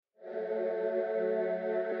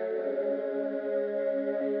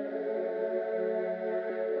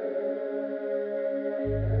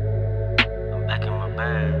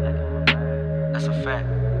bag. That's a fact.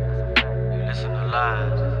 You listen to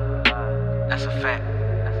lies. That's a fact.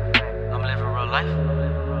 I'm living real life.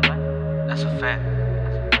 That's a fact.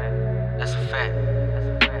 That's a fact.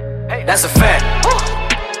 Hey, that's a fact.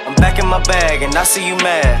 I'm back in my bag and I see you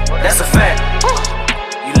mad. That's a fact.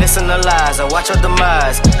 You listen to lies, I watch your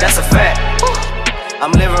demise. That's a fact.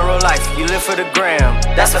 I'm living real life, you live for the gram.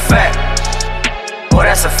 That's a fact. Boy,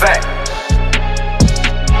 that's a fact.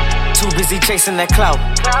 Too busy chasing that clout,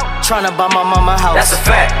 tryna buy my mama house. That's a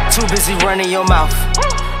fact. Too busy running your mouth,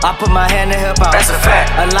 I put my hand to help out. That's a fact.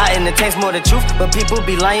 A lie in the taste more than truth, but people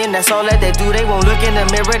be lying, that's all that they do. They won't look in the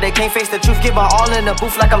mirror, they can't face the truth. Give my all in the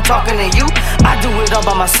booth like I'm talking to you. I do it all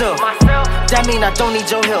by myself, that mean I don't need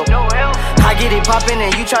your help. I get it poppin'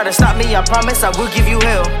 and you try to stop me, I promise I will give you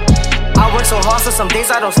hell. I work so hard, so some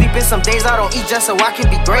days I don't sleep and some days I don't eat just so I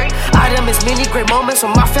can be great. I done miss many great moments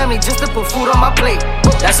with my family just to put food on my plate.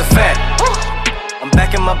 That's a fact. I'm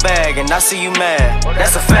back in my bag and I see you mad.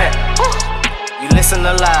 That's a fact. You listen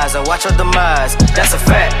to lies, I watch your demise. That's a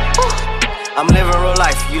fact. I'm living real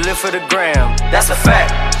life, you live for the gram. That's a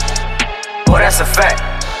fact. Boy, that's a fact.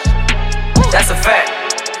 That's a fact.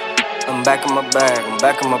 I'm back in my bag, I'm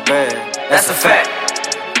back in my bag. That's a fact.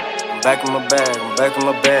 I'm back in my bag, I'm back in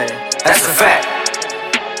my bag. That's a fact.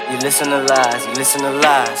 You listen to lies, you listen to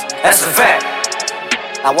lies. That's a fact.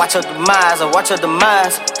 I watch your demise, I watch your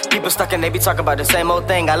demise. People stuck and they be talking about the same old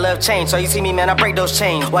thing. I love change, so you see me, man, I break those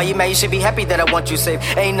chains. Why you mad? You should be happy that I want you safe.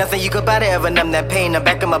 Ain't nothing you could buy to ever numb that pain. I'm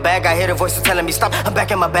back in my bag, I hear the voices telling me stop. I'm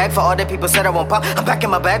back in my bag for all the people said I won't pop. I'm back in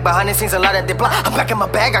my bag, behind the scenes a lot of they plot. I'm back in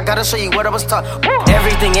my bag, I gotta show you what I was taught.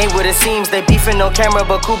 Everything ain't what it seems. They beefing no camera,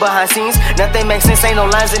 but cool behind scenes. Nothing makes sense, ain't no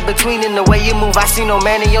lines in between. In the way you move, I see no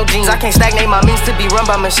man in your jeans. I can't stagnate my means to be run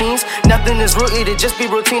by machines. Nothing is real, it'll just be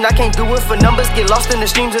routine. I can't do it for numbers, get lost in the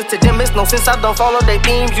streams. It's to them, it's no sense, I don't follow their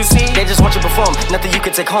themes, you see. They just want you perform, nothing you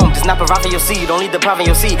can take home. Just not provide for your seed, don't leave the pride in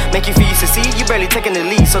your seed. Make you feel you succeed, you barely taking the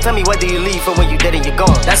lead. So tell me, what do you leave for when you dead and you're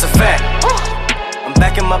gone? That's a fact. I'm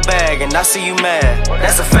back in my bag and I see you mad.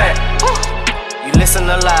 That's a fact. You listen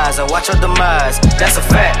to lies, I watch your demise. That's a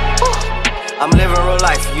fact. I'm living real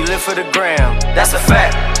life, you live for the gram. That's a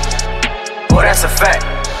fact. Boy, that's a fact.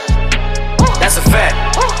 That's a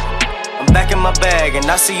fact. I'm back in my bag and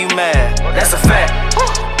I see you mad. That's a fact.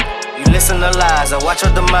 You listen to lies, I watch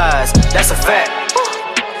your demise. That's a fact.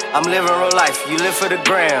 I'm living real life, you live for the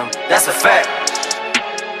gram. That's a fact.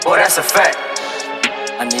 Boy, that's a fact.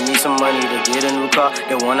 I need me some money to get a new car.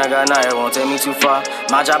 The one I got now, it won't take me too far.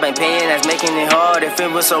 My job ain't paying, that's making it hard. If it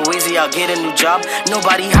was so easy, I'll get a new job.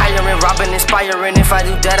 Nobody hiring, robbing, inspiring. If I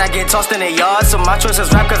do that, I get tossed in the yard. So my choice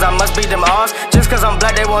is rap, cause I must be them odds. Just cause I'm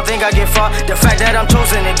black, they won't think I get far. The fact that I'm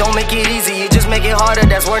chosen, it don't make it easy. It just make it harder,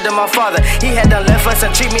 that's word to my father. He had done left us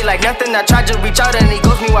and treat me like nothing. I tried to reach out and he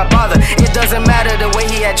goes me, why bother? It doesn't matter the way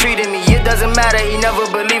he had treated me. It doesn't matter, he never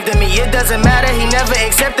believed in me. It doesn't matter, he never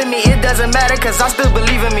accepted me. It doesn't matter, cause I still believe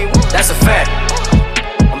in me. That's a fact.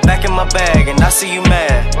 I'm back in my bag and I see you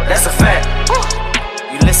mad. That's a fact.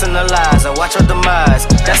 You listen to lies, I watch your demise.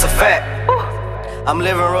 That's a fact. I'm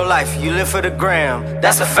living real life, you live for the gram.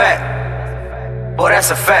 That's a fact. Boy,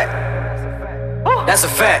 that's a fact. That's a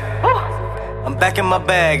fact. I'm back in my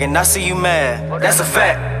bag and I see you mad. That's a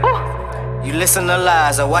fact. You listen to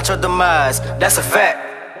lies, I watch your demise. That's a fact.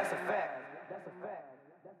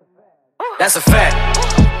 That's a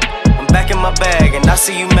fact. Back in my bag and I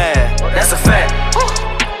see you mad. That's a fact.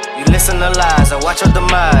 You listen to lies, I watch your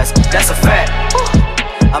demise. That's a fact.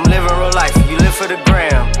 I'm living real life, you live for the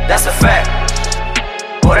gram. That's a fact.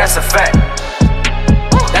 Boy, that's a fact.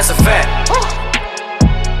 That's a fact.